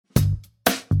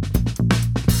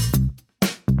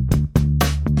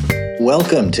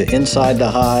Welcome to Inside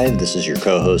the Hive. This is your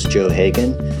co-host, Joe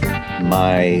Hagan.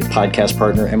 My podcast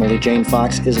partner, Emily Jane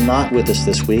Fox, is not with us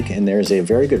this week, and there's a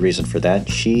very good reason for that.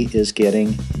 She is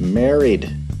getting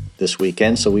married this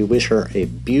weekend, so we wish her a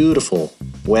beautiful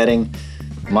wedding.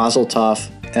 Mazel tov,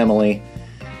 Emily.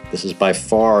 This is by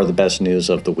far the best news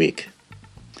of the week.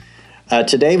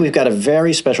 Today, we've got a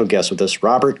very special guest with us,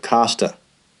 Robert Costa,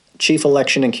 Chief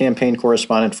Election and Campaign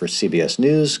Correspondent for CBS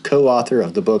News, co-author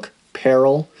of the book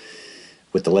Peril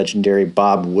with the legendary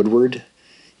Bob Woodward.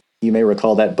 You may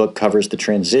recall that book covers the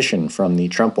transition from the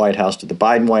Trump White House to the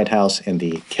Biden White House and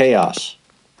the chaos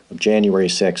of January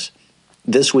 6th.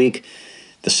 This week,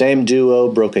 the same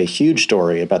duo broke a huge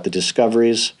story about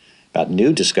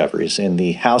new discoveries in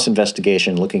the House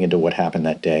investigation looking into what happened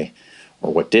that day,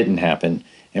 or what didn't happen,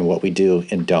 and what we do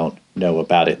and don't know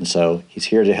about it. And so he's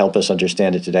here to help us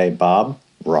understand it today. Bob,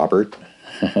 Robert,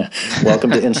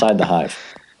 welcome to Inside the Hive.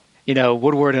 You know,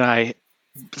 Woodward and I,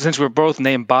 since we're both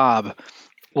named Bob,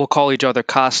 we'll call each other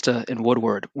Costa and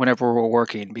Woodward whenever we're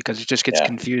working because it just gets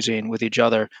confusing with each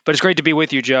other. But it's great to be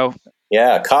with you, Joe.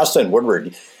 Yeah, Costa and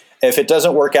Woodward. If it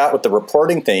doesn't work out with the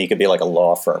reporting thing, you could be like a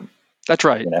law firm. That's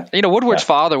right. You know, Woodward's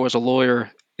father was a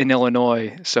lawyer in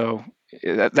Illinois, so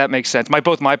that makes sense.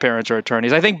 Both my parents are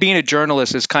attorneys. I think being a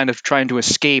journalist is kind of trying to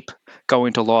escape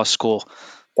going to law school.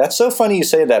 That's so funny you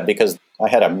say that because I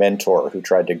had a mentor who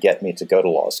tried to get me to go to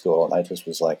law school, and I just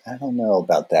was like, I don't know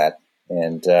about that.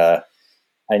 And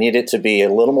I need it to be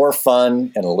a little more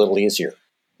fun and a little easier.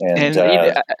 And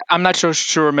I'm not so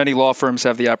sure many law firms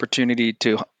have the opportunity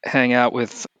to hang out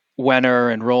with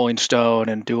Wenner and Rolling Stone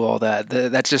and do all that.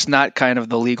 That's just not kind of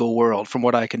the legal world, from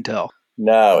what I can tell.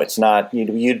 No, it's not.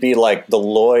 You'd be like the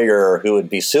lawyer who would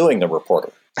be suing the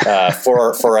reporter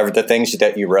for the things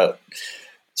that you wrote.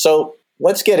 So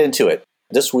let's get into it.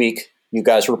 This week, you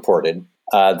guys reported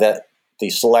that the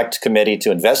Select Committee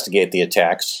to investigate the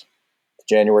attacks, the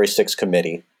January 6th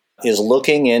committee, is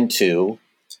looking into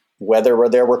whether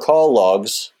there were call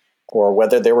logs or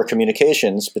whether there were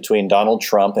communications between Donald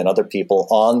Trump and other people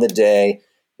on the day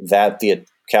that the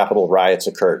Capitol riots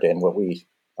occurred. And what we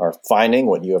are finding,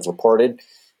 what you have reported,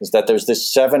 is that there's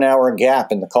this 7-hour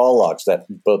gap in the call logs that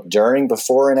both during,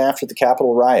 before, and after the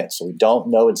Capitol riots. So we don't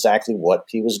know exactly what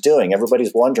he was doing.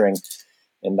 Everybody's wondering.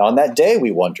 And on that day, we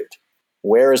wondered,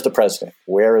 where is the president?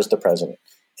 Where is the president?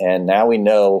 And now we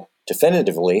know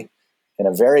definitively, in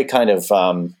a very kind of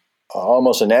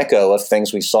almost an echo of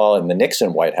things we saw in the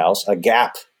Nixon White House, a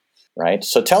gap, right?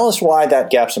 So tell us why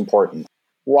that gap's important.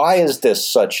 Why is this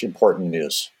such important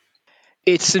news?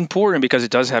 It's important because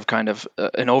it does have kind of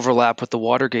an overlap with the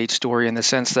Watergate story in the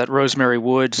sense that Rosemary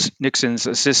Woods, Nixon's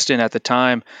assistant at the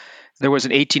time, there was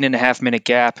an 18-and-a-half-minute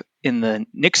gap in the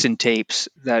Nixon tapes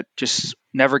that just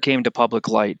never came to public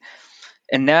light.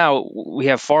 And now we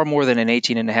have far more than an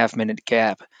 18-and-a-half-minute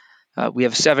gap. We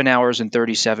have 7 hours and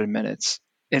 37 minutes.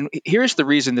 And here's the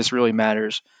reason this really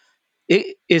matters.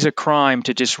 It is a crime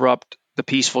to disrupt the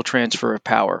peaceful transfer of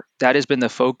power. That has been the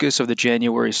focus of the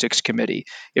January 6th committee.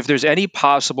 If there's any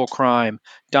possible crime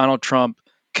Donald Trump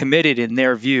committed in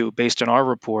their view, based on our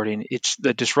reporting, it's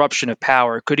the disruption of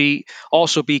power. Could he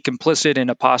also be complicit in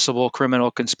a possible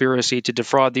criminal conspiracy to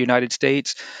defraud the United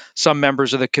States? Some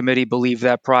members of the committee believe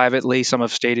that privately. Some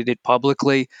have stated it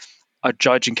publicly. A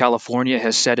judge in California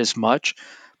has said as much.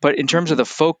 But in terms of the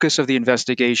focus of the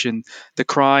investigation, the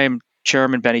crime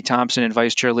Chairman Benny Thompson and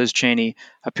Vice Chair Liz Cheney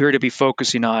appear to be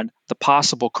focusing on, the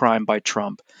possible crime by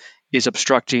Trump, is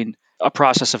obstructing a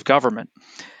process of government.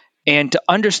 And to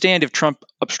understand if Trump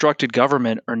obstructed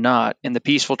government or not in the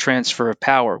peaceful transfer of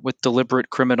power with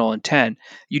deliberate criminal intent,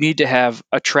 you need to have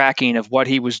a tracking of what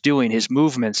he was doing, his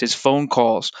movements, his phone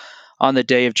calls on the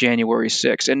day of January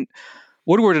 6th. And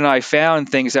Woodward and I found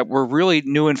things that were really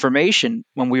new information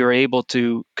when we were able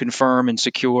to confirm and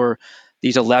secure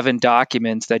these 11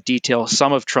 documents that detail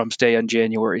some of Trump's day on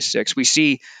January 6th. We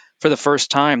see for the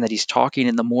first time that he's talking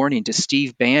in the morning to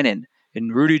Steve Bannon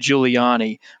and Rudy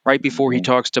Giuliani right before he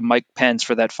talks to Mike Pence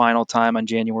for that final time on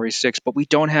January 6th. But we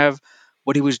don't have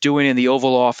what he was doing in the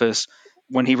Oval Office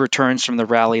when he returns from the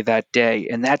rally that day.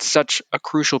 And that's such a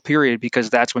crucial period because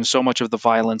that's when so much of the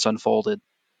violence unfolded.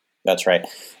 That's right.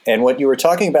 And what you were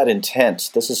talking about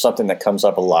intent, this is something that comes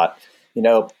up a lot. You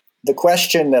know, the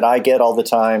question that I get all the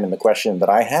time and the question that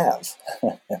I have,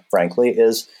 frankly,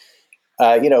 is,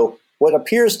 what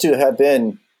appears to have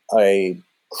been a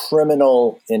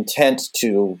criminal intent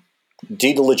to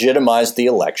delegitimize the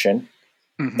election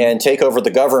and take over the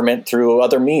government through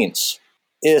other means.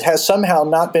 It has somehow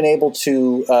not been able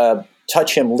to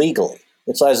touch him legally.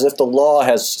 It's as if the law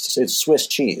it's Swiss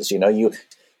cheese.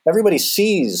 Everybody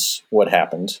sees what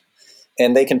happened,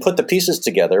 and they can put the pieces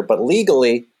together. But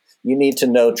legally, you need to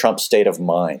know Trump's state of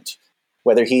mind,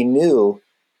 whether he knew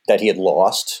that he had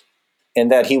lost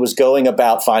and that he was going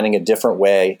about finding a different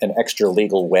way, an extra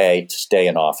legal way to stay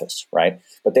in office, right?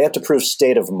 But they have to prove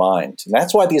state of mind. And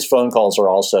that's why these phone calls are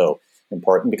also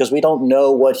important, because we don't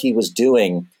know what he was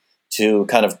doing to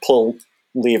kind of pull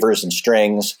levers and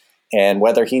strings, and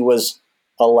whether he was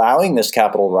allowing this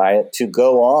Capitol riot to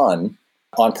go on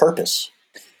purpose,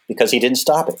 because he didn't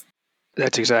stop it.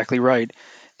 That's exactly right.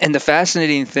 And the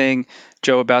fascinating thing,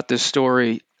 Joe, about this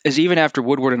story is even after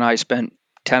Woodward and I spent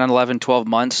 10, 11, 12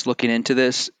 months looking into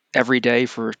this every day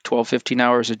for 12, 15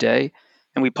 hours a day,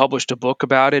 and we published a book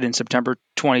about it in September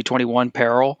 2021,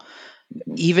 Peril.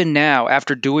 Even now,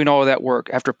 after doing all of that work,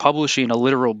 after publishing a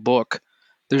literal book,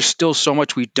 there's still so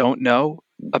much we don't know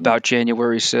about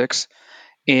January 6th.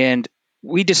 And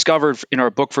we discovered in our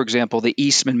book, for example, the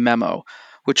Eastman memo,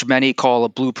 which many call a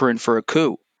blueprint for a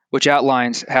coup, which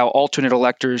outlines how alternate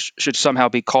electors should somehow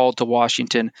be called to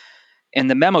Washington. And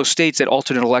the memo states that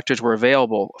alternate electors were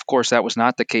available. Of course, that was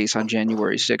not the case on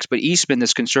January 6th. But Eastman,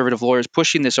 this conservative lawyer, is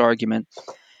pushing this argument.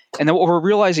 And then what we're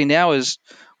realizing now is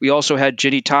we also had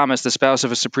Ginny Thomas, the spouse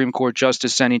of a Supreme Court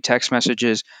justice, sending text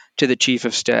messages to the chief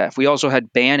of staff. We also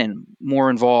had Bannon more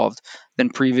involved than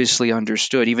previously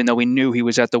understood, even though we knew he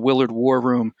was at the Willard War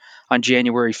Room on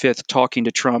January 5th talking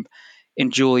to Trump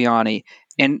and Giuliani.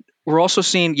 And we're also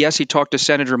seeing, yes, he talked to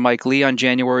Senator Mike Lee on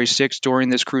January 6th during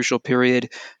this crucial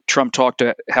period. Trump talked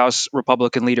to House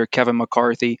Republican leader Kevin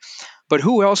McCarthy. But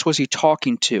who else was he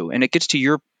talking to? And it gets to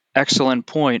your excellent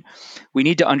point. We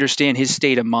need to understand his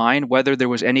state of mind, whether there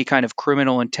was any kind of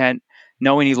criminal intent,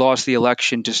 knowing he lost the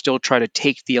election, to still try to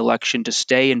take the election to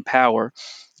stay in power.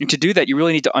 And to do that, you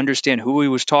really need to understand who he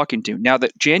was talking to. Now,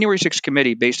 the January 6th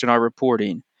committee, based on our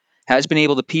reporting, has been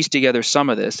able to piece together some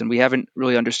of this, and we haven't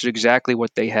really understood exactly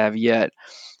what they have yet,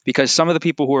 because some of the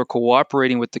people who are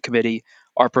cooperating with the committee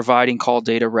are providing call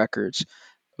data records.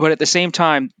 But at the same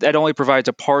time, that only provides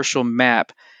a partial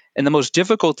map. And the most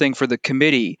difficult thing for the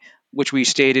committee, which we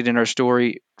stated in our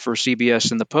story for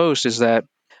CBS and the Post, is that,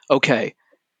 okay,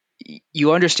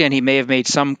 you understand he may have made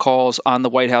some calls on the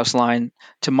White House line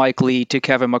to Mike Lee, to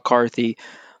Kevin McCarthy,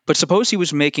 but suppose he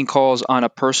was making calls on a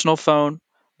personal phone,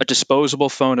 a disposable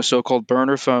phone, a so-called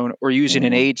burner phone, or using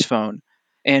an aides phone.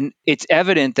 And it's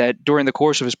evident that during the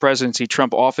course of his presidency,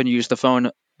 Trump often used the phone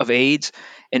of aides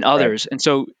and others. Right. And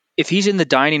so if he's in the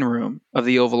dining room of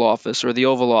the Oval Office or the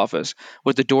Oval Office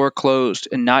with the door closed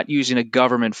and not using a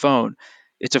government phone,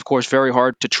 it's, of course, very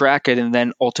hard to track it and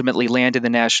then ultimately land in the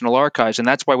National Archives. And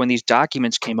that's why when these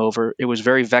documents came over, it was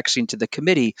very vexing to the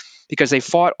committee, because they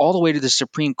fought all the way to the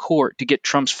Supreme Court to get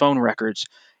Trump's phone records.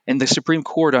 And the Supreme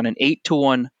Court, on an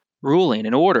 8-1 ruling,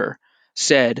 an order,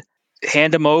 said,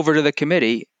 hand them over to the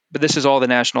committee. But this is all the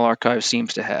National Archives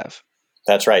seems to have.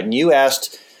 That's right. And you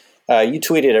asked, you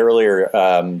tweeted earlier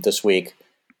this week,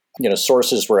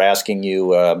 sources were asking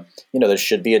you, there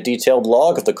should be a detailed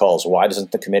log of the calls. Why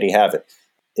doesn't the committee have it?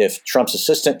 If Trump's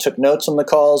assistant took notes on the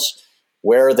calls,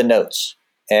 where are the notes?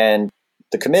 And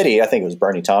the committee, I think it was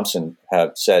Bernie Thompson,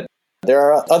 said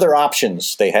there are other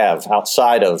options they have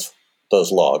outside of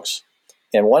those logs.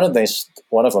 And one of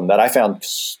them that I found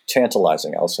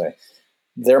tantalizing, I'll say,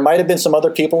 there might have been some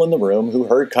other people in the room who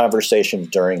heard conversations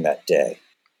during that day.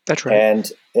 That's right.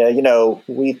 And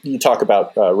you talk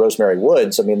about Rosemary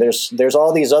Woods. I mean, there's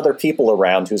all these other people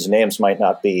around whose names might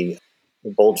not be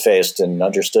bold-faced and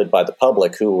understood by the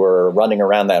public, who were running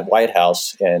around that White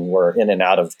House and were in and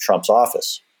out of Trump's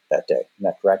office that day. Isn't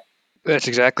that correct? That's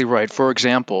exactly right. For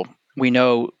example, we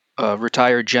know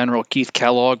retired General Keith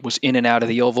Kellogg was in and out of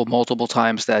the Oval multiple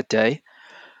times that day.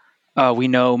 We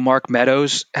know Mark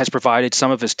Meadows has provided some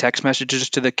of his text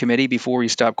messages to the committee before he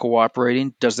stopped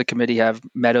cooperating. Does the committee have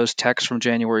Meadows' text from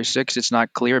January 6th? It's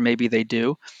not clear. Maybe they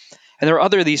do. And there are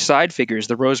other of these side figures,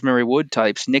 the Rosemary Wood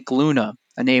types, Nick Luna,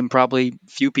 a name probably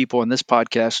few people in this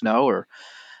podcast know, or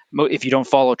if you don't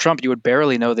follow Trump, you would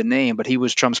barely know the name, but he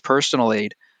was Trump's personal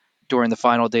aide during the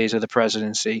final days of the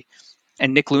presidency.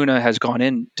 And Nick Luna has gone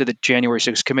into the January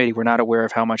 6th committee. We're not aware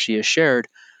of how much he has shared,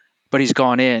 but he's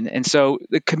gone in. And so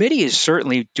the committee is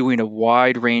certainly doing a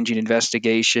wide-ranging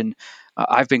investigation.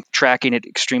 I've been tracking it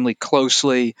extremely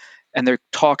closely, and they're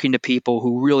talking to people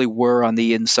who really were on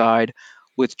the inside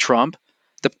with Trump.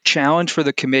 The challenge for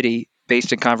the committee,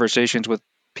 based on conversations with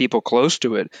people close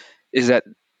to it, is that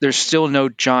there's still no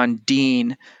John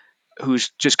Dean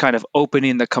who's just kind of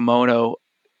opening the kimono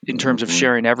in terms of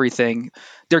sharing everything.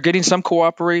 They're getting some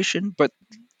cooperation, but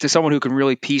to someone who can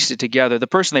really piece it together, the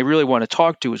person they really want to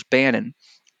talk to is Bannon,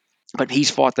 but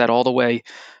he's fought that all the way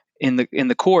in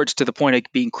the courts to the point of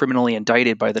being criminally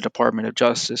indicted by the Department of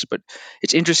Justice. But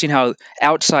it's interesting how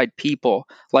outside people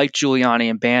like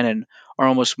Giuliani and Bannon are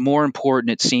almost more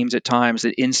important, it seems at times,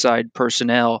 than inside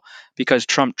personnel, because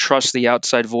Trump trusts the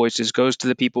outside voices, goes to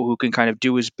the people who can kind of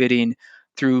do his bidding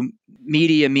through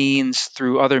media means,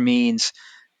 through other means.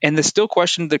 And the still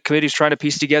question the committee is trying to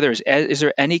piece together is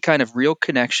there any kind of real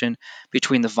connection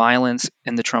between the violence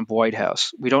and the Trump White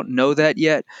House? We don't know that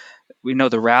yet. We know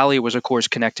the rally was, of course,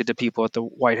 connected to people at the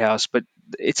White House, but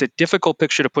it's a difficult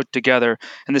picture to put together.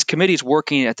 And this committee is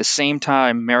working at the same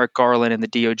time Merrick Garland and the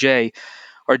DOJ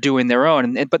are doing their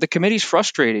own. But the committee's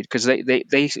frustrated because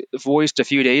they voiced a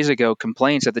few days ago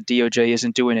complaints that the DOJ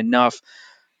isn't doing enough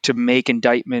to make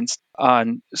indictments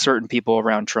on certain people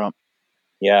around Trump.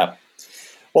 Yeah.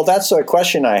 Well, that's a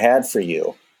question I had for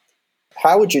you.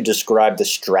 How would you describe the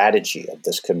strategy of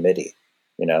this committee?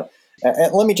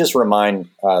 And let me just remind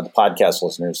the podcast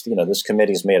listeners, this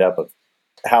committee is made up of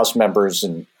House members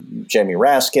and Jamie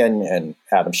Raskin and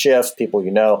Adam Schiff, people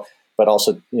but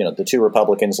also, the two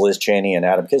Republicans, Liz Cheney and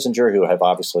Adam Kinzinger, who have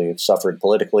obviously suffered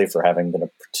politically for having been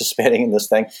participating in this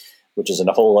thing, which is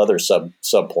a whole other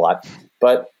subplot.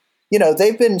 But,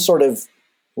 they've been sort of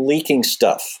leaking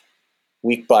stuff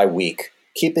week by week,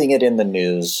 keeping it in the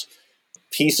news,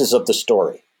 pieces of the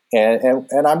story. And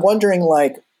I'm wondering,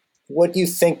 what do you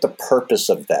think the purpose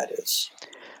of that is?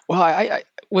 Well, I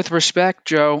with respect,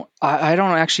 Joe, I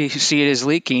don't actually see it as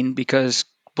leaking because,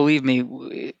 believe me,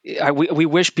 we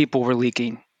wish people were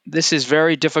leaking. This is a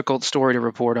very difficult story to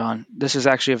report on. This is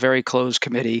actually a very closed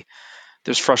committee.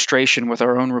 There's frustration with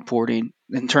our own reporting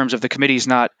in terms of the committee's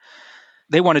not,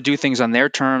 they want to do things on their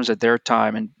terms at their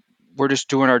time. And we're just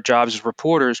doing our jobs as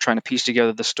reporters, trying to piece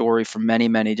together the story from many,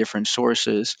 many different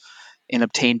sources and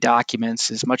obtain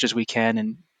documents as much as we can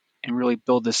and really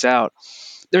build this out.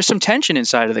 There's some tension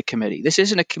inside of the committee. This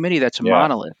isn't a committee that's a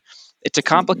monolith. It's a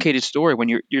complicated story. When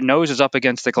your nose is up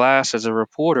against the glass as a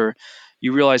reporter,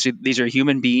 you realize that these are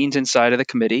human beings inside of the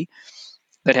committee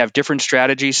that have different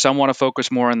strategies. Some want to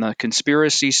focus more on the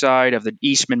conspiracy side of the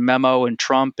Eastman memo and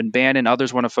Trump and Bannon.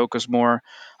 Others want to focus more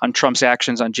on Trump's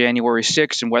actions on January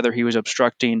 6th and whether he was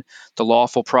obstructing the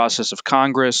lawful process of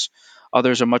Congress.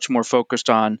 Others are much more focused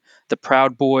on the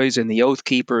Proud Boys and the Oath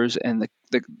Keepers and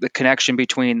the connection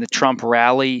between the Trump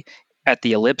rally at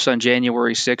the Ellipse on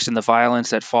January 6th and the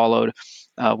violence that followed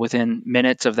within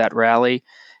minutes of that rally.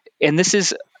 And this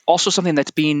is also something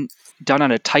that's being done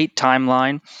on a tight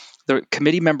timeline. The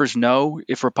committee members know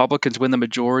if Republicans win the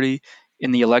majority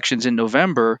in the elections in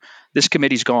November, this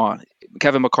committee's gone.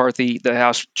 Kevin McCarthy, the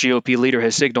House GOP leader,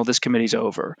 has signaled this committee's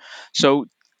over. So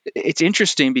it's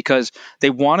interesting because they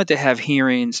wanted to have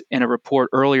hearings and a report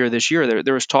earlier this year.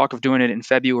 There was talk of doing it in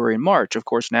February and March. Of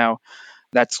course, now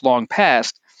that's long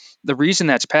past. The reason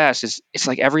that's passed is it's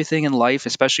like everything in life,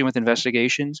 especially with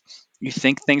investigations. You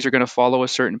think things are going to follow a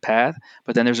certain path,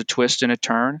 but then there's a twist and a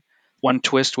turn. One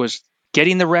twist was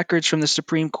getting the records from the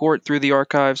Supreme Court through the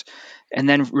archives and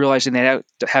then realizing they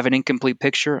have an incomplete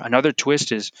picture. Another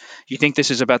twist is you think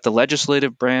this is about the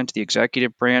legislative branch, the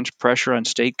executive branch, pressure on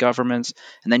state governments,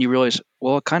 and then you realize,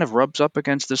 well, it kind of rubs up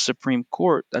against the Supreme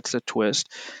Court. That's a twist.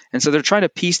 And so they're trying to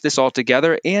piece this all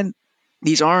together, and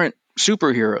these aren't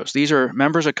superheroes. These are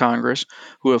members of Congress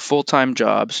who have full-time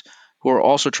jobs, who are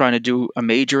also trying to do a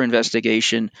major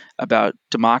investigation about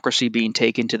democracy being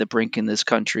taken to the brink in this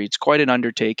country. It's quite an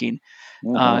undertaking.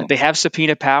 They have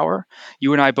subpoena power.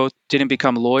 You and I both didn't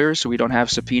become lawyers, so we don't have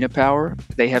subpoena power.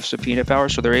 They have subpoena power,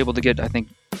 so they're able to get, I think,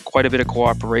 quite a bit of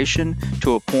cooperation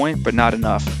to a point, but not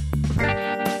enough.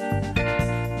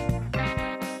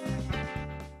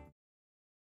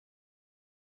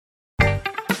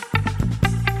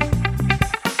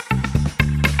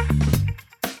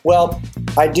 Well,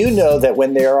 I do know that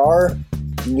when there are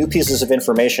new pieces of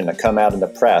information that come out in the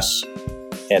press,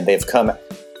 and they've come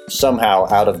somehow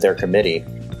out of their committee,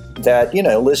 that,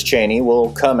 Liz Cheney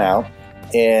will come out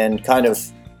and kind of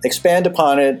expand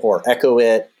upon it or echo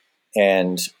it,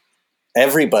 and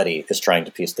everybody is trying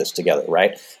to piece this together,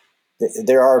 right?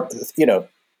 There are,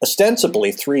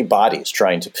 ostensibly three bodies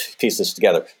trying to piece this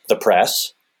together. The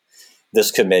press, this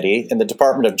committee, and the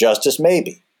Department of Justice,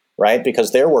 maybe, right?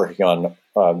 Because they're working on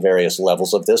various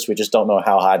levels of this. We just don't know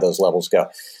how high those levels go.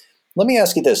 Let me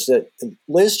ask you this.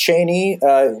 Liz Cheney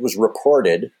was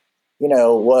reported,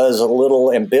 was a little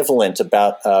ambivalent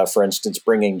about, for instance,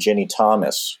 bringing Ginny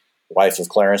Thomas, wife of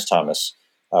Clarence Thomas,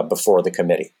 before the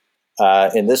committee.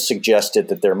 And this suggested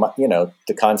that there might,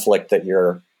 the conflict that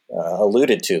you're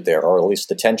alluded to there, or at least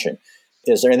the tension.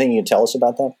 Is there anything you can tell us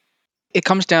about that? It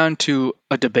comes down to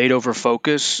a debate over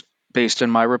focus based on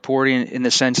my reporting, in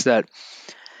the sense that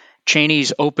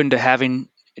Cheney's open to having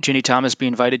Ginny Thomas be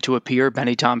invited to appear.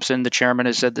 Benny Thompson, the chairman,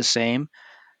 has said the same.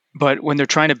 But when they're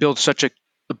trying to build such a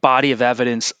body of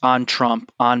evidence on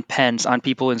Trump, on Pence, on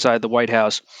people inside the White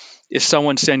House, is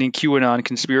someone sending QAnon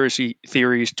conspiracy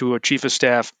theories to a chief of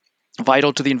staff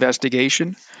vital to the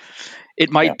investigation? It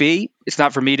Yeah. might be. It's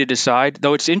not for me to decide,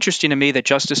 though it's interesting to me that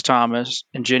Justice Thomas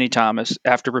and Ginny Thomas,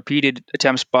 after repeated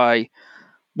attempts by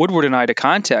Woodward and I to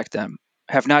contact them,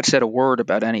 have not said a word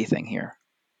about anything here.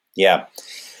 Yeah.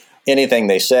 Anything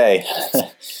they say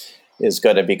is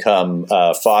going to become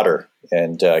fodder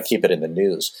and keep it in the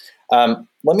news.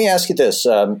 Let me ask you this.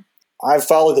 I've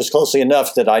followed this closely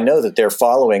enough that I know that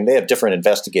they have different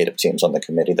investigative teams on the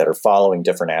committee that are following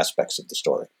different aspects of the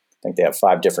story. I think they have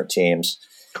 5 different teams.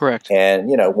 Correct. And,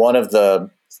 one of the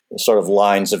sort of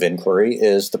lines of inquiry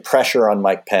is the pressure on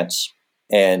Mike Pence.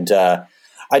 And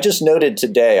I just noted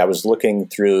today, I was looking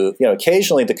through,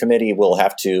 occasionally the committee will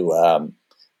have to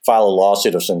file a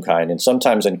lawsuit of some kind. And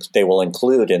sometimes they will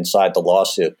include inside the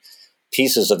lawsuit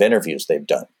pieces of interviews they've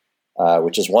done,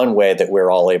 which is one way that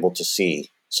we're all able to see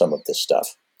some of this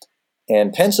stuff.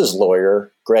 And Pence's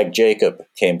lawyer, Greg Jacob,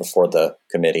 came before the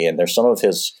committee, and there's some of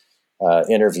his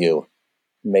interview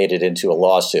made it into a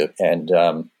lawsuit.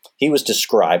 And he was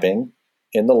describing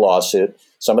in the lawsuit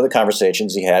some of the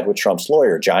conversations he had with Trump's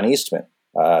lawyer, John Eastman,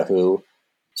 who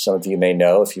some of you may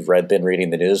know if you've been reading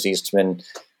the news. Eastman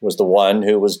was the one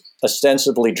who was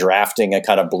ostensibly drafting a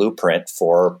kind of blueprint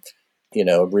for,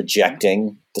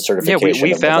 rejecting the certification. Yeah,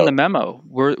 we found the memo.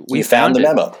 We found the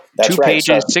memo. That's 2 right.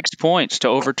 pages, 6 points to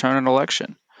overturn an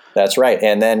election. That's right.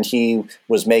 And then he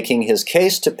was making his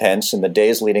case to Pence in the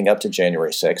days leading up to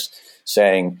January 6th,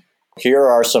 saying, here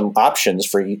are some options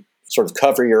for you, sort of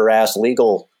cover your ass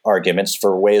legal arguments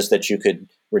for ways that you could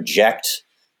reject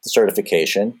the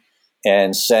certification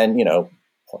and send,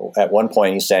 at one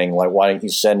point he's saying, like, why don't you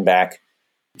send back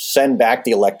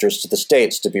the electors to the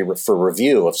states to be for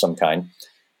review of some kind.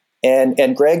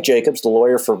 And Greg Jacobs, the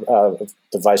lawyer for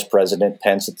the vice president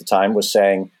Pence at the time, was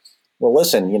saying, well,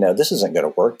 listen, this isn't going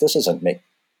to work. This doesn't make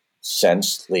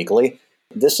sense legally.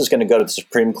 This is going to go to the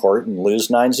Supreme Court and lose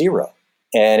 9-0.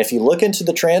 And if you look into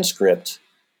the transcript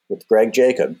with Greg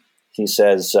Jacob, he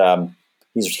says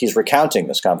he's recounting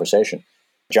this conversation.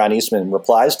 John Eastman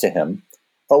replies to him,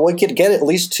 oh, we could get at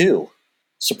least 2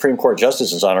 Supreme Court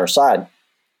justices on our side.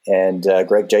 And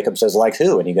Greg Jacob says, like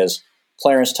who? And he goes,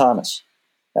 Clarence Thomas.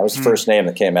 That was the first name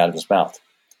that came out of his mouth.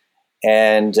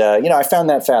 And, I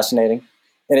found that fascinating.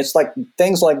 And it's like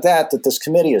things like that this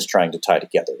committee is trying to tie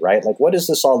together, right? Like, what does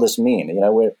all this mean?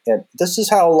 And this is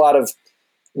how a lot of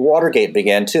Watergate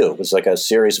began, too. It was like a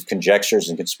series of conjectures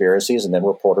and conspiracies, and then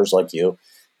reporters like you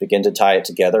begin to tie it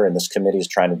together, and this committee is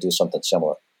trying to do something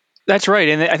similar. That's right.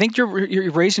 And I think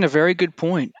you're raising a very good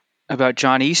point about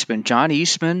John Eastman. John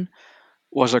Eastman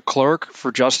was a clerk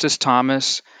for Justice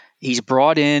Thomas. He's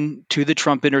brought in to the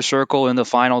Trump inner circle in the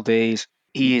final days.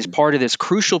 He is part of this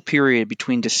crucial period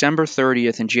between December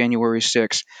 30th and January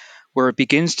 6th, where it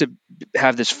begins to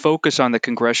have this focus on the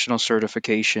congressional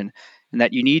certification, and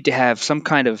that you need to have some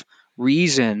kind of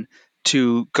reason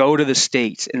to go to the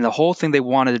states. And the whole thing they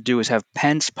wanted to do is have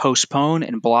Pence postpone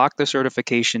and block the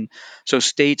certification so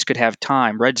states could have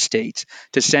time, red states,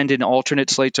 to send in alternate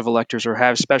slates of electors or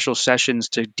have special sessions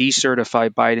to decertify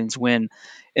Biden's win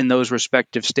in those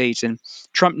respective states. And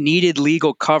Trump needed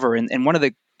legal cover. And one of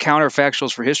the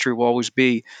counterfactuals for history will always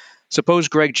be, suppose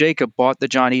Greg Jacob bought the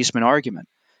John Eastman argument,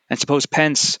 and suppose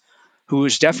Pence, who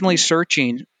is definitely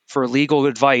searching for legal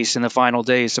advice in the final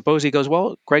days, suppose he goes,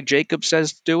 well, Greg Jacob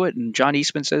says do it and John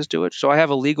Eastman says do it, so I have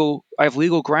legal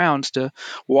grounds to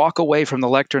walk away from the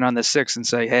lectern on the 6th and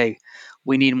say, hey,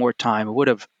 we need more time. It would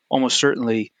have almost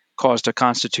certainly caused a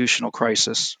constitutional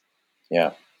crisis.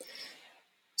 Yeah.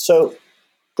 So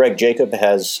Greg Jacob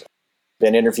has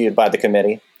been interviewed by the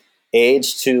committee.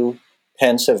 Aides to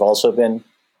Pence have also been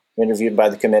interviewed by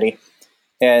the committee,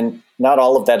 and not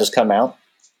all of that has come out.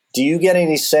 Do you get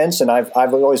any sense, and I've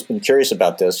always been curious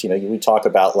about this, we talk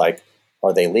about, like,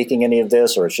 are they leaking any of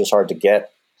this, or it's just hard to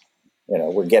get,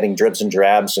 we're getting dribs and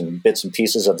drabs and bits and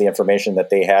pieces of the information that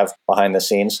they have behind the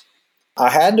scenes.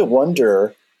 I had to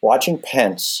wonder, watching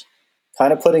Pence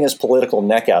kind of putting his political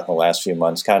neck out in the last few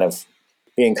months, kind of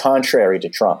being contrary to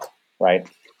Trump, right?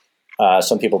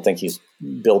 Some people think he's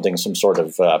building some sort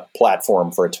of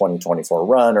platform for a 2024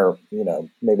 run, or,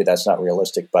 maybe that's not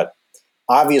realistic. But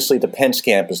obviously the Pence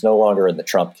camp is no longer in the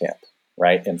Trump camp,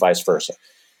 right? And vice versa.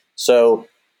 So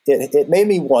it made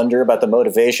me wonder about the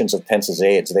motivations of Pence's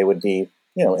aides. They would be,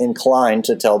 inclined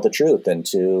to tell the truth and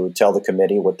to tell the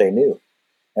committee what they knew.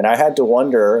 And I had to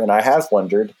wonder, and I have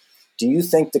wondered, do you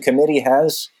think the committee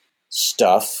has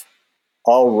stuff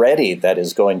already that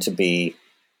is going to be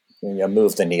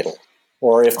move the needle?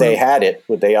 Or if they had it,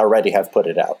 would they already have put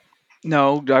it out?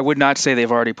 No, I would not say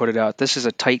they've already put it out. This is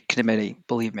a tight committee,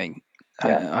 believe me.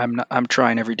 Yeah. I'm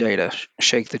trying every day to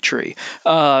shake the tree.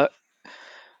 But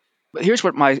here's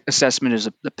what my assessment is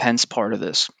of the Pence part of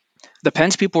this. The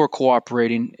Pence people are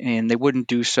cooperating, and they wouldn't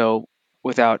do so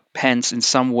without Pence in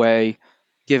some way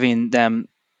giving them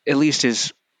at least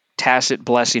his tacit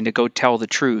blessing to go tell the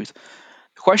truth.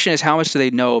 The question is, how much do they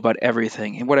know about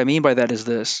everything? And what I mean by that is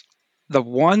this. The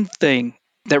one thing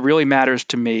that really matters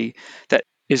to me that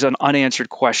is an unanswered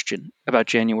question about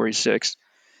January 6th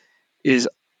is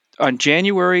on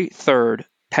January 3rd,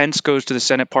 Pence goes to the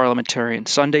Senate parliamentarian,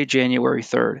 Sunday, January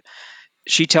 3rd.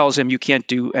 She tells him you can't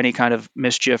do any kind of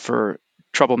mischief or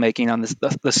troublemaking on the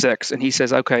 6th. And he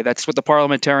says, okay, that's what the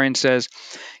parliamentarian says.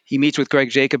 He meets with Greg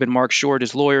Jacob and Mark Short,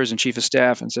 his lawyers and chief of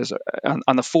staff, and says,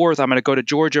 on the 4th, I'm going to go to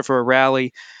Georgia for a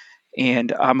rally,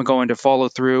 and I'm going to follow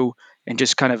through and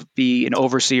just kind of be an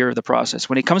overseer of the process.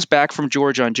 When he comes back from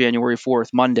Georgia on January 4th,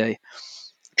 Monday,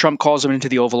 Trump calls him into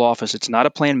the Oval Office. It's not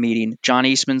a planned meeting. John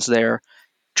Eastman's there.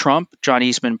 Trump, John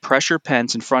Eastman pressure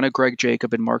Pence in front of Greg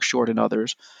Jacob and Mark Short and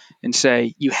others and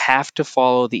say, you have to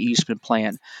follow the Eastman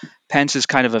plan. Pence is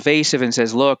kind of evasive and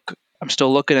says, look, I'm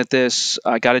still looking at this.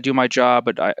 I got to do my job,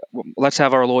 but let's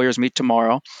have our lawyers meet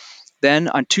tomorrow. Then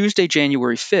on Tuesday,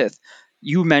 January 5th,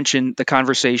 you mentioned the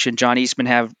conversation John Eastman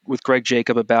had with Greg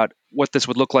Jacob about what this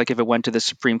would look like if it went to the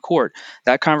Supreme Court.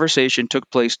 That conversation took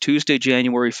place Tuesday,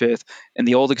 January 5th in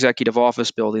the old executive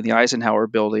office building, the Eisenhower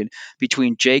building,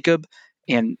 between Jacob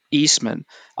and Eastman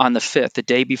on the 5th, the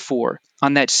day before.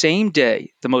 On that same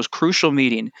day, the most crucial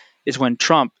meeting is when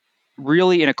Trump,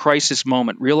 really in a crisis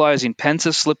moment, realizing Pence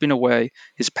is slipping away,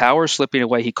 his power is slipping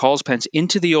away, he calls Pence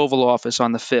into the Oval Office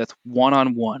on the 5th,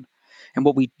 one-on-one. And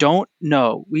what we don't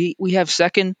know, we have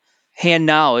second-hand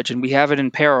knowledge, and we have it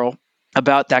in peril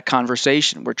about that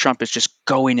conversation where Trump is just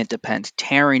going into Pence,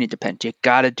 tearing into Pence. You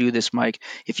got to do this, Mike.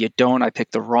 If you don't, I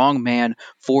picked the wrong man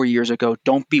 4 years ago.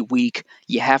 Don't be weak.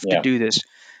 You have to do this.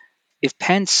 If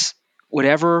Pence would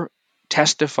ever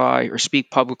testify or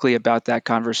speak publicly about that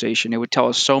conversation, it would tell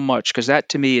us so much, because that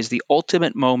to me is the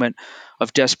ultimate moment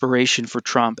of desperation for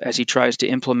Trump as he tries to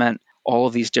implement all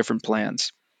of these different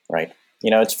plans. Right.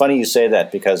 It's funny you say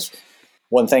that, because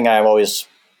one thing I've always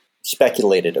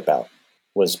speculated about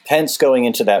was Pence going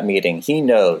into that meeting. He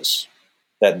knows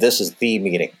that this is the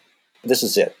meeting. This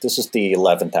is it. This is the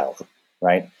 11th hour,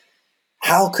 right?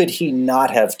 How could he not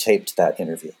have taped that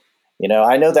interview?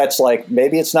 I know that's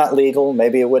maybe it's not legal.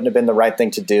 Maybe it wouldn't have been the right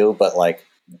thing to do, but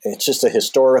it's just a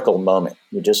historical moment.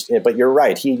 But you're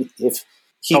right. If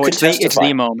he could testify. It's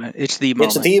the moment. It's the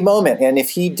moment. It's the moment. And if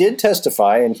he did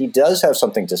testify, and he does have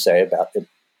something to say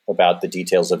about the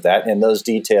details of that, and those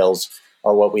details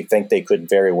are what we think they could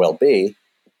very well be,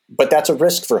 but that's a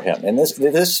risk for him. And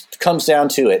this comes down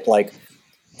to it.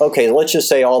 Okay, let's just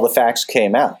say all the facts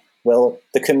came out. Well,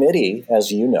 the committee,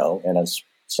 as you know, and as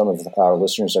some of our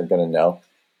listeners are going to know,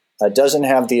 doesn't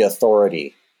have the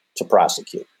authority to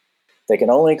prosecute. They can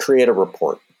only create a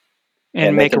report.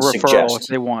 And make a referral if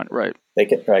they want, right? They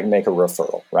can make a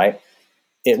referral, right?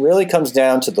 It really comes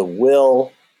down to the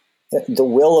will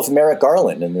of Merrick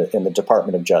Garland in the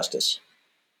Department of Justice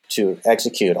to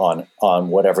execute on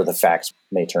whatever the facts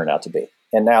may turn out to be.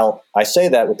 And now I say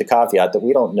that with the caveat that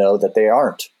we don't know that they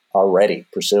aren't already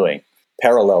pursuing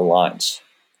parallel lines,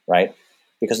 right?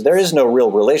 Because there is no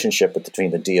real relationship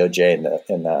between the DOJ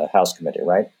and the House committee,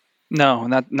 right? No,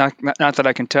 not that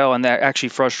I can tell, and that actually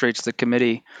frustrates the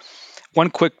committee. One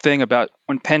quick thing about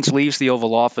when Pence leaves the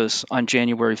Oval Office on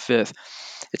January 5th,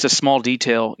 it's a small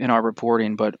detail in our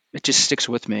reporting, but it just sticks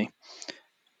with me.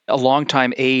 A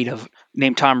longtime aide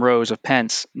named Tom Rose of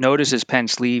Pence notices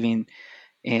Pence leaving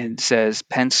and says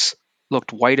Pence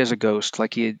looked white as a ghost,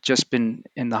 like he had just been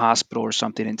in the hospital or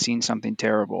something and seen something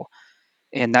terrible.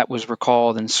 And that was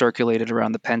recalled and circulated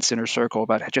around the Pence inner circle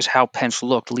about just how Pence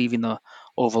looked leaving the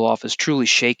Oval Office, truly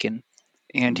shaken.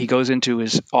 And he goes into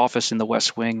his office in the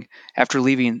West Wing after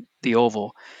leaving the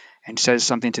Oval and says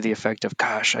something to the effect of,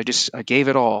 gosh, I gave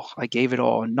it all. I gave it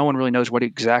all. And no one really knows what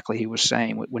exactly he was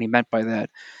saying, what he meant by that.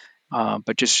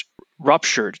 But just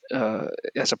ruptured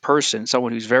as a person,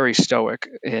 someone who's very stoic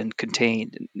and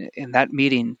contained. In that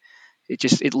meeting,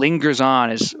 it lingers on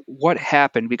as what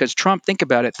happened, because Trump, think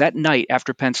about it, that night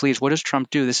after Pence leaves, what does Trump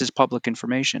do? This is public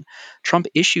information. Trump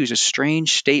issues a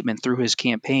strange statement through his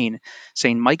campaign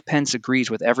saying Mike Pence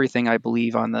agrees with everything I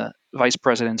believe on the vice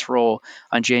president's role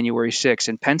on January 6th.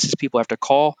 And Pence's people have to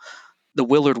call the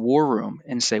Willard War Room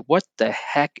and say, what the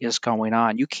heck is going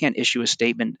on? You can't issue a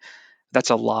statement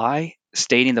that's a lie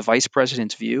stating the vice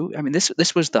president's view. I mean,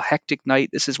 this was the hectic night.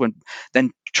 This is when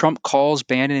then Trump calls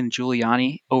Bannon and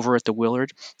Giuliani over at the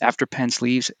Willard after Pence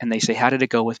leaves, and they say, "How did it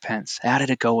go with Pence? How did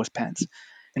it go with Pence?"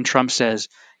 And Trump says,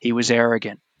 "He was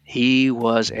arrogant. He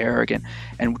was arrogant."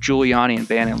 And Giuliani and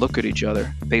Bannon look at each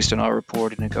other based on our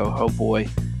reporting and go, "Oh boy,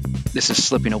 this is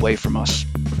slipping away from us."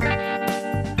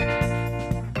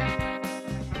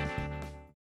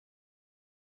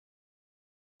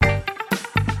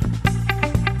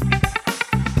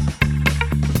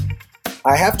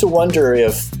 I have to wonder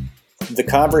if the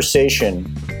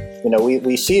conversation,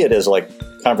 we see it as like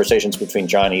conversations between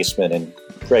John Eastman and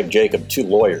Greg Jacob, two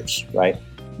lawyers, right?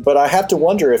 But I have to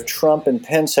wonder if Trump and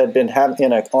Pence had been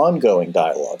in an ongoing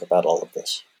dialogue about all of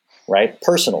this, right?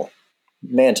 Personal,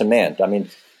 man to man. I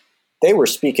mean, they were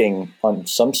speaking on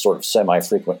some sort of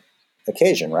semi-frequent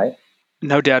occasion, right?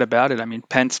 No doubt about it. I mean,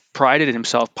 Pence prided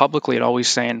himself publicly at always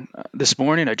saying, "This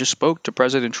morning I just spoke to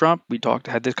President Trump. We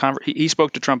had this conversation." He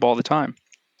spoke to Trump all the time.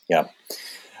 Yeah.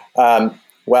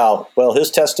 Well,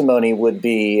 his testimony would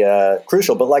be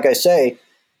crucial. But like I say,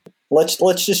 let's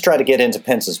just try to get into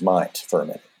Pence's mind for a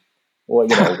minute. Well,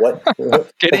 what?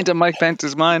 Get into Mike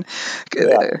Pence's mind.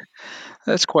 Yeah.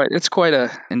 It's quite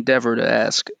a endeavor to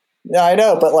ask. Yeah, I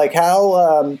know, but like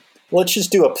how? Let's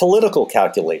just do a political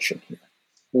calculation here.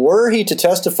 Were he to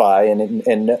testify, and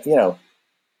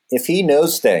if he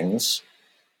knows things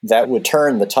that would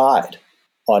turn the tide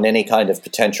on any kind of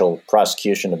potential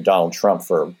prosecution of Donald Trump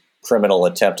for criminal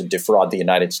attempt to defraud the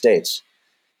United States,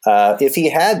 if he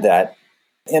had that,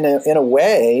 in a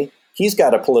way, he's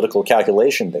got a political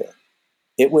calculation there.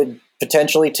 It would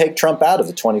potentially take Trump out of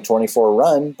the 2024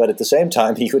 run, but at the same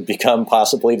time, he would become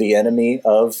possibly the enemy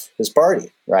of his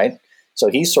party, right? So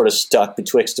he's sort of stuck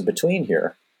betwixt and between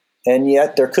here. And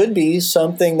yet there could be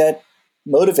something that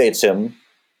motivates him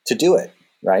to do it,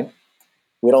 right?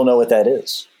 We don't know what that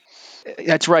is.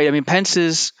 That's right. I mean, Pence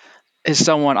is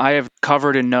someone I have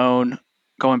covered and known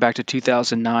going back to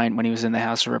 2009 when he was in the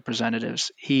House of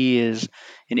Representatives. He is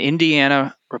an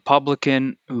Indiana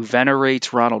Republican who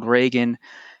venerates Ronald Reagan.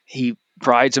 He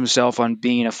prides himself on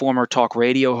being a former talk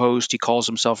radio host. He calls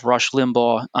himself Rush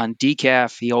Limbaugh on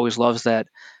Decaf. He always loves that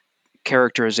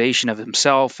characterization of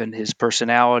himself and his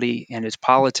personality and his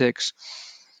politics.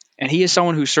 And he is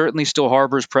someone who certainly still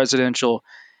harbors presidential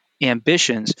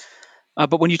ambitions.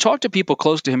 But when you talk to people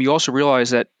close to him, you also realize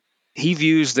that he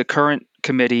views the current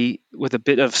committee with a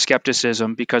bit of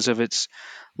skepticism because of its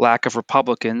lack of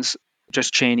Republicans,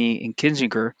 just Cheney and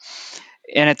Kinzinger.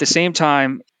 And at the same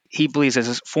time, he believes as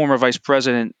a former vice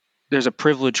president, there's a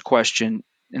privilege question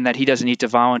and that he doesn't need to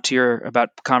volunteer about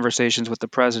conversations with the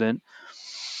president.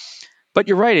 But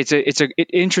you're right. It's an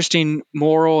interesting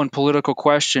moral and political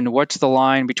question. What's the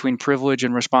line between privilege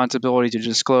and responsibility to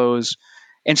disclose?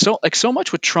 And so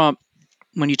much with Trump,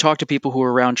 when you talk to people who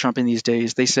are around Trump in these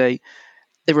days, they say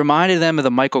it reminded them of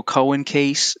the Michael Cohen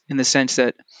case in the sense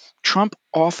that Trump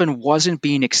often wasn't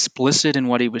being explicit in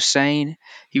what he was saying.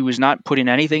 He was not putting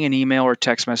anything in email or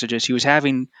text messages. He was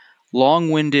having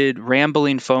long-winded,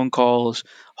 rambling phone calls,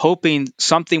 hoping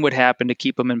something would happen to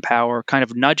keep him in power, kind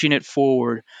of nudging it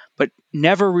forward, but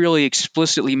never really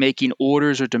explicitly making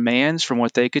orders or demands from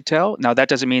what they could tell. Now, that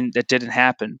doesn't mean that didn't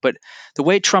happen, but the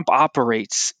way Trump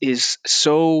operates is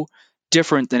so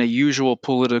different than a usual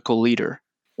political leader.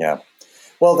 Yeah.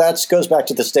 Well, that goes back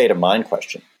to the state of mind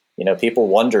question. People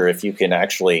wonder if you can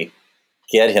actually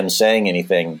get him saying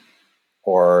anything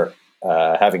or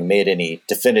having made any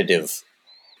definitive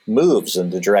moves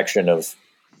in the direction of,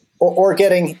 or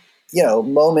getting,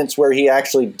 moments where he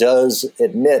actually does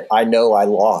admit, I know I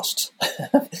lost,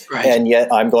 Right. And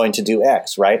yet I'm going to do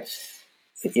X, right?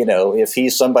 If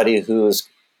he's somebody who's,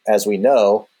 as we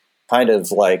know, kind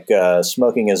of like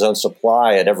smoking his own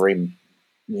supply at every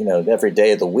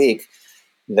day of the week,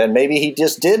 then maybe he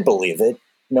just did believe it,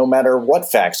 no matter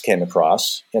what facts came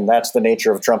across. And that's the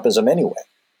nature of Trumpism anyway,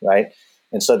 right?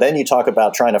 And so then you talk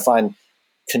about trying to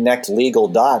connect legal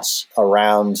dots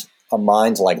around a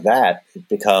mind like that. It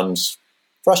becomes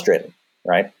frustrating,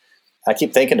 right? I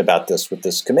keep thinking about this with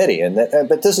this committee,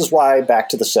 but this is why back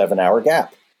to the 7-hour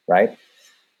gap, right?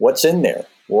 What's in there?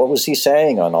 What was he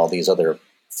saying on all these other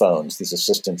phones, these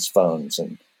assistants' phones,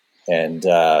 and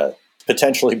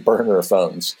potentially burner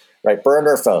phones, right?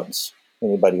 Burner phones.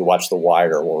 Anybody who watched The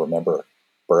Wire will remember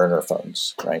burner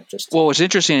phones, right? Well, what's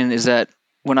interesting is that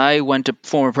when I went to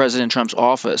former President Trump's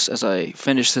office, as I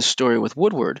finished this story with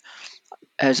Woodward,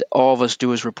 as all of us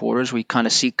do as reporters, we kind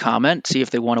of seek comment, see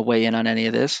if they want to weigh in on any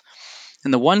of this.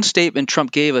 And the one statement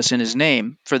Trump gave us in his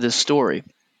name for this story,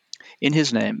 in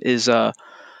his name, is I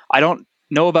don't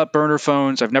know about burner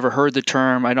phones. I've never heard the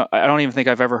term. I don't even think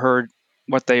I've ever heard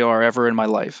what they are ever in my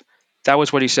life. That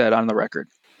was what he said on the record.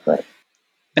 Right.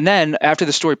 And then after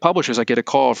the story publishes, I get a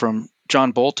call from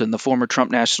John Bolton, the former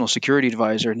Trump national security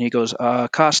advisor, and he goes,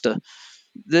 Costa,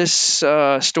 this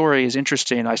story is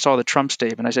interesting. I saw the Trump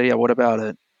statement. I said, yeah, what about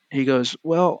it? He goes,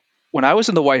 well, when I was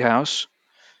in the White House,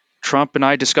 Trump and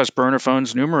I discussed burner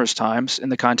phones numerous times in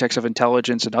the context of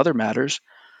intelligence and other matters.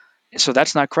 So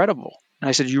that's not credible. And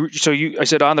I said, I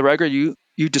said, on the record, you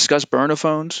discussed burner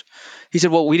phones? He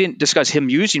said, well, we didn't discuss him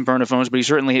using burner phones, but he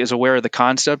certainly is aware of the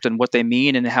concept and what they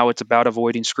mean and how it's about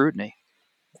avoiding scrutiny.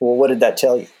 Well, what did that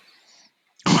tell you?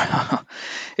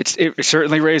 It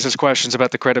certainly raises questions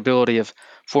about the credibility of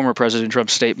former President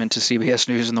Trump's statement to CBS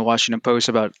News and the Washington Post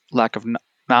about lack of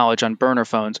knowledge on burner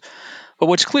phones. But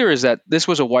what's clear is that this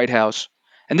was a White House,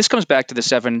 and this comes back to the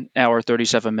 7-hour,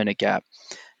 37-minute gap.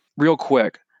 Real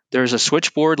quick, there's a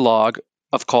switchboard log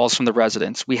of calls from the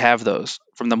residents. We have those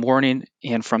from the morning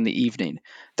and from the evening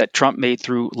that Trump made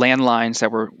through landlines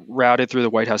that were routed through the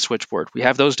White House switchboard. We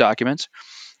have those documents.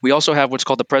 We also have what's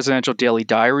called the Presidential Daily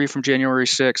Diary from January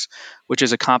 6th, which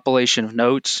is a compilation of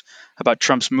notes about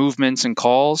Trump's movements and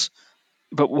calls.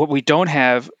 But what we don't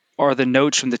have are the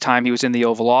notes from the time he was in the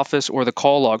Oval Office or the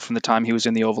call log from the time he was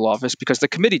in the Oval Office, because the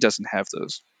committee doesn't have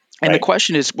those. And Right. The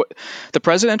question is, the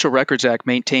Presidential Records Act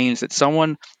maintains that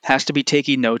someone has to be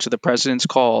taking notes of the president's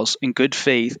calls in good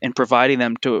faith and providing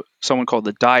them to someone called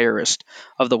the diarist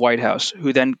of the White House,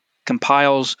 who then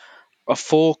compiles a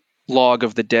full log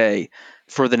of the day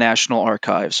for the National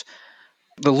Archives.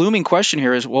 The looming question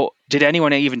here is, well, did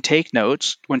anyone even take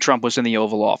notes when Trump was in the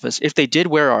Oval Office? If they did,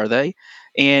 where are they?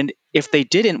 And if they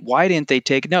didn't, why didn't they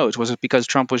take notes? Was it because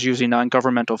Trump was using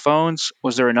non-governmental phones?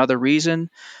 Was there another reason?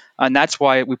 And that's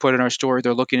why we put in our story,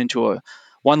 they're looking into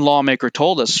one lawmaker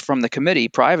told us from the committee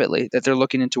privately that they're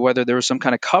looking into whether there was some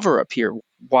kind of cover-up here.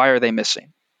 Why are they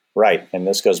missing? Right. And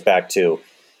this goes back to,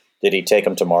 did he take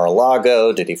them to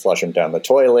Mar-a-Lago? Did he flush them down the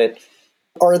toilet?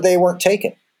 Or they weren't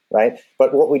taken, right?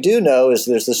 But what we do know is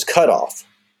there's this cutoff.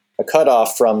 A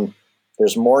cutoff from, in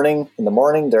the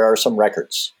morning, there are some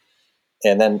records.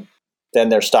 And then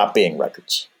there stop being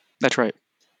records. That's right.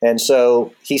 And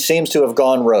so he seems to have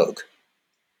gone rogue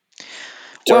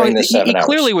during the 7 hours. He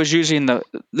clearly was using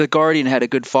the Guardian had a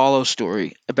good follow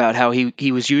story about how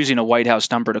he was using a White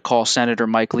House number to call Senator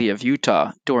Mike Lee of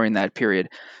Utah during that period.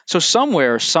 So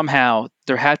somehow,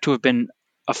 there had to have been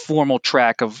a formal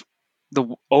track of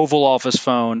the Oval Office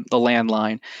phone, the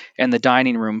landline, and the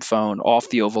dining room phone off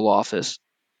the Oval Office.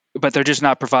 But they're just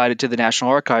not provided to the National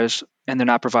Archives, and they're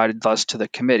not provided thus to the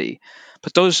committee.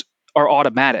 But those are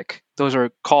automatic. Those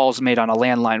are calls made on a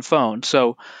landline phone.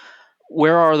 So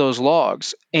where are those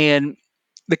logs? And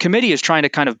the committee is trying to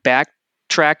kind of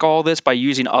backtrack all this by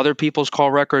using other people's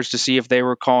call records to see if they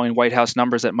were calling White House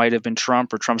numbers that might have been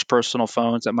Trump, or Trump's personal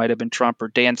phones that might have been Trump, or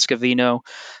Dan Scavino,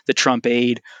 the Trump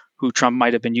aide, who Trump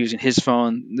might have been using his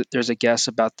phone. There's a guess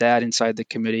about that inside the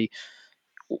committee.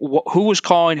 Who was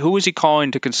he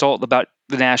calling to consult about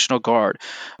the National Guard?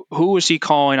 Who was he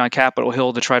calling on Capitol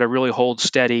Hill to try to really hold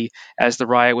steady as the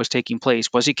riot was taking place?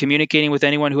 Was he communicating with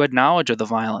anyone who had knowledge of the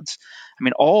violence? I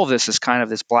mean, all of this is kind of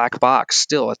this black box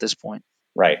still at this point.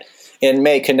 Right. And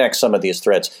may connect some of these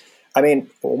threads. I mean,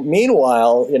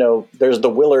 meanwhile, there's the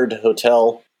Willard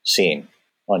Hotel scene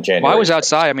on January. Well, I was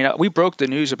outside. I mean, we broke the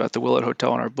news about the Willard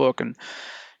Hotel in our book, and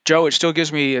Joe, it still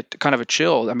gives me kind of a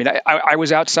chill. I mean, I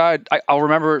was outside. I'll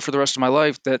remember it for the rest of my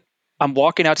life that I'm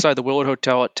walking outside the Willard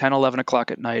Hotel at 10, 11 o'clock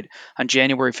at night on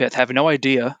January 5th, having no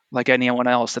idea, like anyone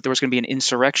else, that there was going to be an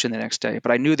insurrection the next day.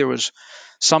 But I knew there was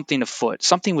something afoot.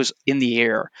 Something was in the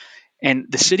air. And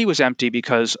the city was empty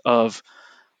because of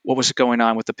what was going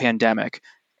on with the pandemic.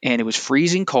 And it was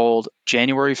freezing cold,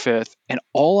 January 5th. And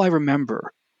all I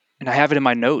remember, and I have it in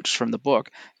my notes from the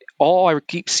book, all I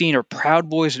keep seeing are Proud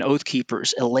Boys and Oath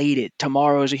Keepers, elated.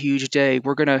 Tomorrow is a huge day.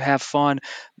 We're going to have fun.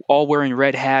 All wearing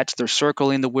red hats. They're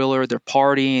circling the Willard. They're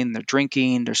partying. They're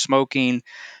drinking. They're smoking.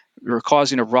 They're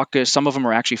causing a ruckus. Some of them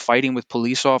are actually fighting with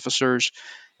police officers.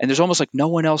 And there's almost like no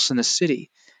one else in the city.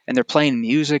 And they're playing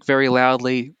music very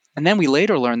loudly. And then we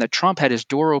later learned that Trump had his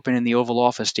door open in the Oval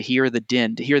Office to hear the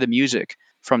din, to hear the music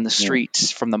from the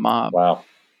streets, from the mob. Wow.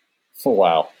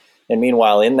 And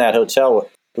meanwhile, in that hotel,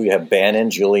 we have Bannon,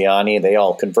 Giuliani, they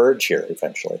all converge here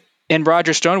eventually. And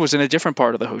Roger Stone was in a different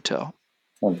part of the hotel.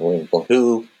 Unbelievable.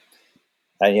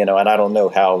 And I don't know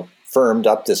how firmed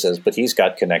up this is, but he's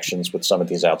got connections with some of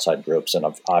these outside groups and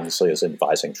obviously is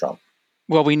advising Trump.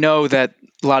 Well, we know that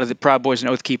a lot of the Proud Boys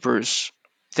and Oath Keepers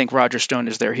think Roger Stone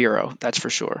is their hero. That's for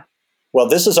sure. Well,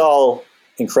 this is all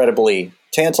incredibly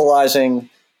tantalizing.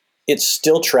 It's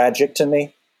still tragic to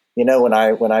me. When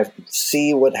I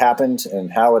see what happened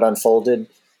and how it unfolded,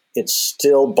 it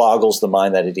still boggles the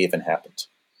mind that it even happened.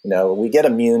 We get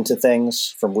immune to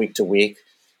things from week to week.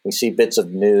 We see bits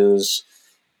of news.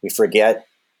 We forget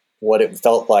what it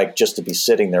felt like just to be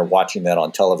sitting there watching that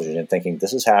on television and thinking,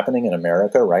 this is happening in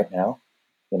America right now.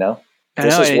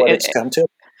 This is what it's come to.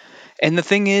 And the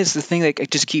thing that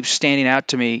just keeps standing out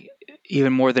to me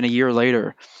even more than a year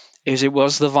later is it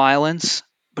was the violence,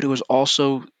 but it was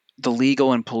also the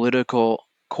legal and political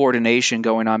coordination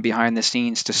going on behind the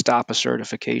scenes to stop a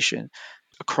certification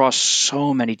across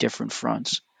so many different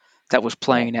fronts that was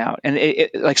playing out. And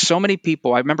like so many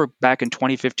people, I remember back in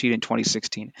 2015 and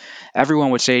 2016,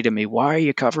 everyone would say to me, why are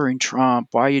you covering Trump?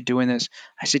 Why are you doing this?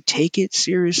 I said, take it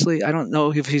seriously. I don't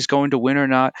know if he's going to win or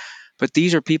not, but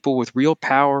these are people with real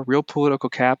power, real political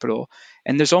capital.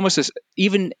 And there's almost this,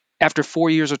 even after 4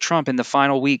 years of Trump in the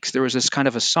final weeks, there was this kind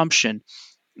of assumption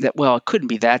that, well, it couldn't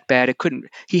be that bad.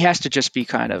 He has to just be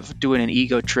kind of doing an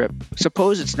ego trip.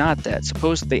 Suppose it's not that.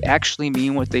 Suppose they actually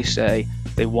mean what they say.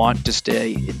 They want to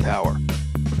stay in power.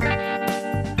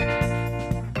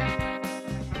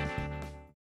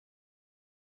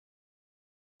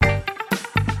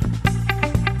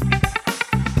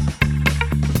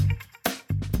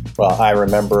 Well, I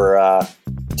remember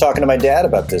talking to my dad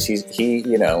about this. He's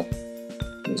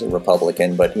a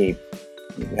Republican, but he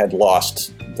had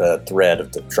lost the thread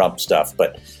of the Trump stuff.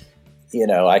 But,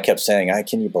 I kept saying,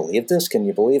 can you believe this? Can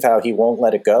you believe how he won't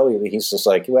let it go? He's just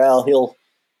like, well,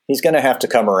 he's going to have to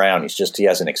come around. He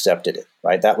hasn't accepted it,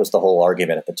 right? That was the whole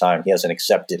argument at the time. He hasn't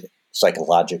accepted it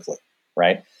psychologically,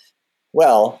 right?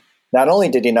 Well, not only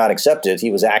did he not accept it,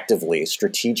 he was actively,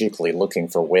 strategically looking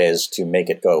for ways to make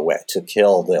it go away, to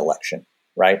kill the election,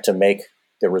 right? To make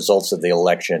the results of the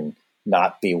election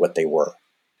not be what they were.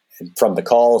 And from the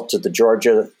call to the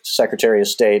Georgia Secretary of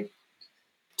State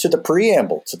to the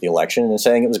preamble to the election and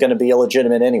saying it was going to be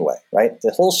illegitimate anyway, right?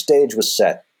 The whole stage was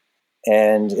set.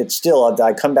 And it's still,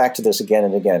 I come back to this again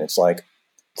and again. It's like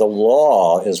the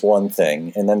law is one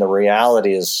thing, and then the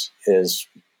reality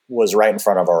was right in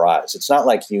front of our eyes. It's not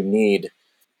like maybe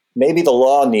the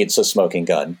law needs a smoking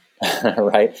gun,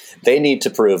 right? They need to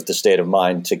prove the state of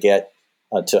mind to get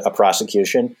to a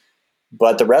prosecution.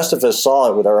 But the rest of us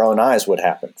saw it with our own eyes what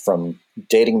happened from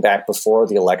dating back before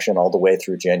the election all the way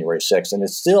through January 6th. And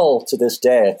it's still, to this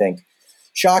day, I think,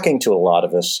 shocking to a lot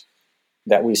of us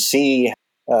that we see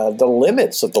the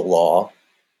limits of the law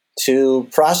to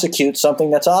prosecute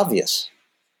something that's obvious.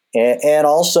 And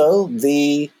also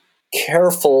the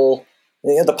careful,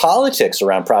 the politics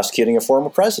around prosecuting a former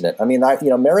president. I mean,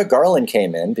 Merrick Garland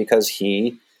came in because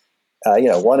he,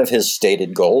 one of his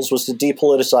stated goals was to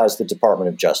depoliticize the Department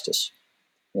of Justice.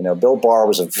 Bill Barr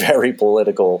was a very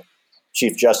political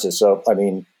Chief Justice. So, I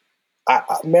mean,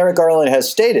 Merrick Garland has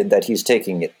stated that he's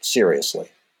taking it seriously,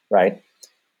 right?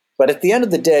 But at the end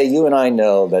of the day, you and I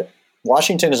know that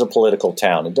Washington is a political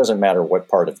town. It doesn't matter what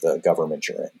part of the government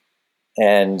you're in.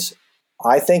 And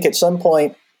I think at some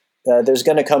point, there's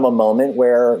going to come a moment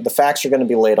where the facts are going to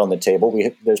be laid on the table.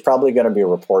 There's probably going to be a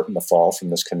report in the fall from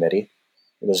this committee.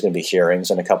 There's going to be hearings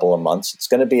in a couple of months. It's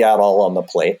going to be out all on the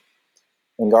plate.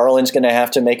 And Garland's going to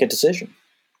have to make a decision.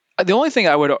 The only thing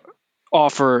I would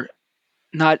offer,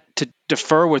 not to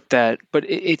defer with that, but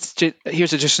it's just,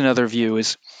 here's just another view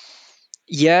is,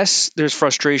 yes, there's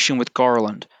frustration with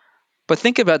Garland. But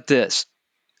think about this.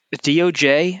 The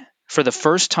DOJ, for the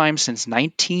first time since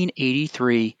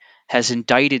 1983, has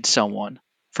indicted someone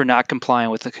for not complying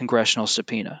with the congressional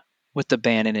subpoena, with the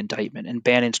Bannon indictment. And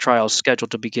Bannon's trial is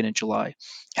scheduled to begin in July.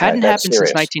 Hadn't happened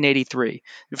since 1983.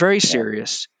 Very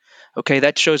serious. Okay,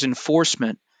 that shows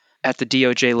enforcement at the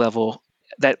DOJ level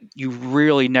that you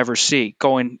really never see,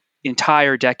 going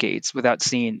entire decades without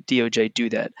seeing DOJ do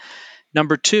that.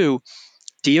 Number two,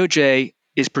 DOJ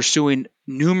is pursuing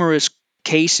numerous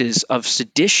cases of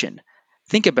sedition.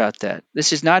 Think about that.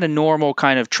 This is not a normal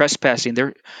kind of trespassing.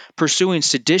 They're pursuing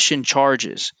sedition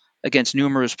charges against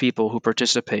numerous people who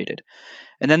participated.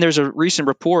 And then there's a recent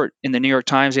report in the New York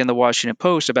Times and the Washington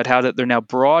Post about how that they're now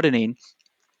broadening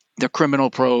the criminal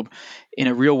probe in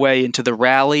a real way into the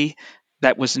rally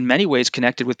that was in many ways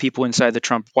connected with people inside the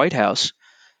Trump White House.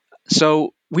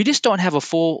 So we just don't have a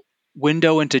full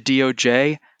window into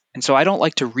DOJ. And so I don't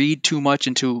like to read too much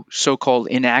into so-called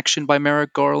inaction by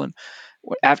Merrick Garland,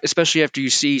 especially after you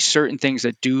see certain things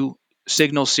that do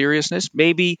signal seriousness.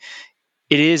 Maybe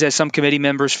it is, as some committee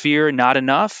members fear, not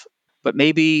enough, but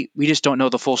maybe we just don't know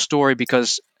the full story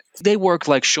because they work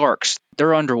like sharks.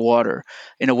 They're underwater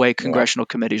in a way congressional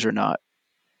committees are not.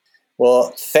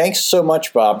 Well, thanks so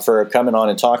much, Bob, for coming on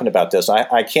and talking about this.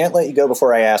 I can't let you go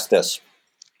before I ask this.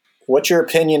 What's your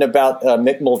opinion about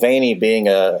Mick Mulvaney being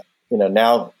a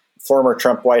now former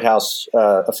Trump White House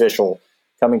official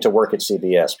coming to work at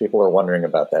CBS? People are wondering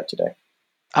about that today.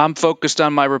 I'm focused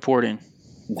on my reporting.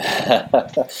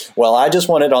 Well, I just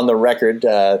wanted on the record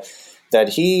that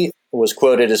he was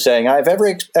quoted as saying, "I have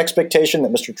every expectation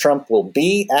that Mr. Trump will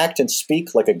be, act, and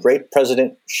speak like a great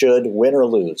president should, win or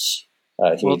lose."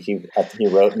 He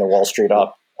wrote in the Wall Street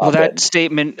op-ed. Well, that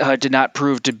statement did not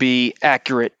prove to be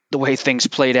accurate the way things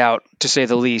played out, to say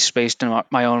the least, based on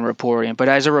my own reporting. But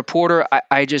as a reporter,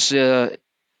 I just I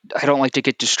don't like to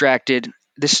get distracted.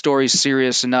 This story is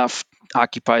serious enough,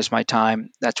 occupies my time.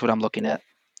 That's what I'm looking at.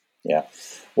 Yeah.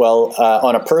 Well,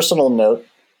 on a personal note,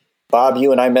 Bob,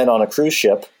 you and I met on a cruise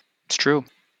ship. It's true.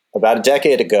 About a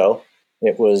decade ago.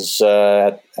 It was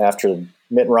after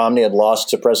Mitt Romney had lost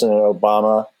to President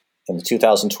Obama in the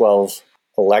 2012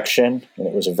 election, and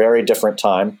it was a very different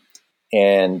time.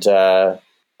 And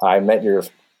I met your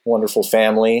wonderful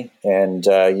family, and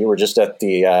you were just at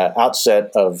the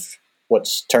outset of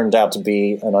what's turned out to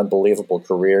be an unbelievable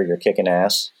career. You're kicking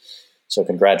ass. So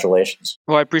congratulations.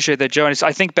 Well, I appreciate that, Joe. And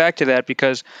I think back to that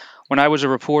because when I was a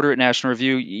reporter at National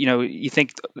Review, you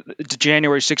think the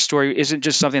January 6th story isn't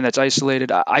just something that's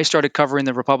isolated. I started covering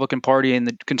the Republican Party and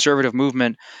the conservative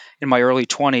movement in my early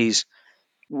 20s.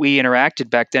 We interacted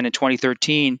back then in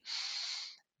 2013.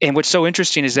 And what's so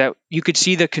interesting is that you could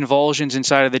see the convulsions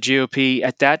inside of the GOP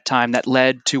at that time that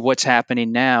led to what's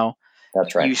happening now.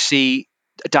 That's right. You see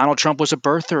Donald Trump was a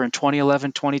birther in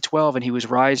 2011, 2012, and he was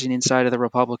rising inside of the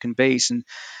Republican base. And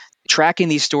tracking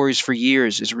these stories for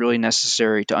years is really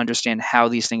necessary to understand how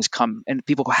these things come. And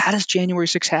people go, how does January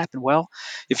 6th happen? Well,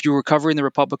 if you were covering the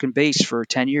Republican base for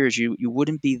 10 years, you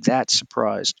wouldn't be that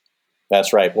surprised.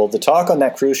 That's right. Well, the talk on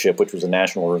that cruise ship, which was a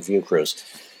National Review cruise,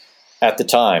 at the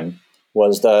time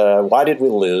was why did we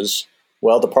lose?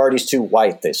 Well, the party's too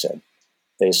white, they said.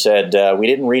 They said we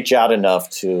didn't reach out enough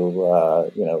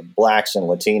to blacks and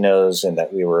Latinos, and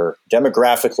that we were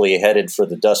demographically headed for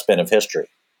the dustbin of history,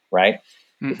 right?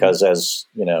 Mm-hmm. Because as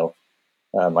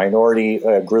minority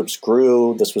groups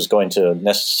grew, this was going to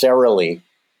necessarily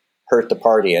hurt the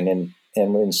party. And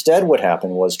instead, what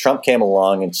happened was Trump came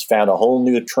along and found a whole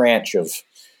new tranche of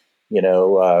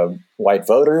white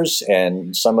voters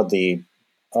and some of the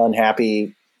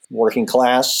unhappy working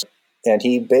class, and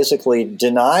he basically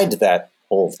denied that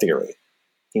whole theory.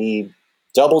 He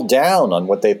doubled down on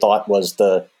what they thought was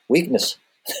the weakness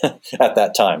at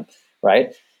that time,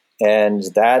 right? And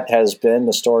that has been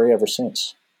the story ever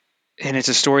since. And it's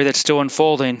a story that's still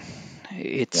unfolding.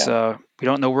 It's we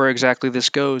don't know where exactly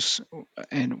this goes,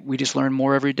 and we just learn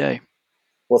more every day.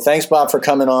 Well, thanks, Bob, for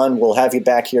coming on. We'll have you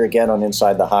back here again on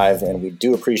Inside the Hive, and we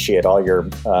do appreciate all your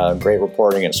great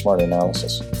reporting and smart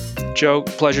analysis. Joe,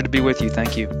 pleasure to be with you.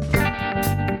 Thank you.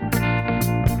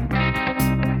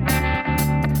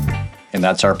 And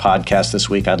that's our podcast this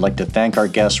week. I'd like to thank our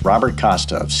guest, Robert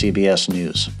Costa of CBS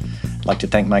News. I'd like to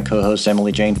thank my co-host,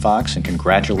 Emily Jane Fox, and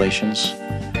congratulations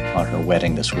on her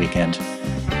wedding this weekend.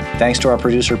 Thanks to our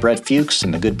producer, Brett Fuchs,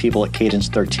 and the good people at Cadence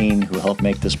 13 who helped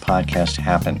make this podcast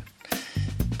happen.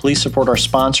 Please support our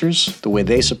sponsors the way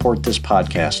they support this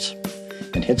podcast.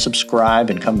 And hit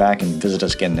subscribe and come back and visit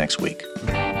us again next week.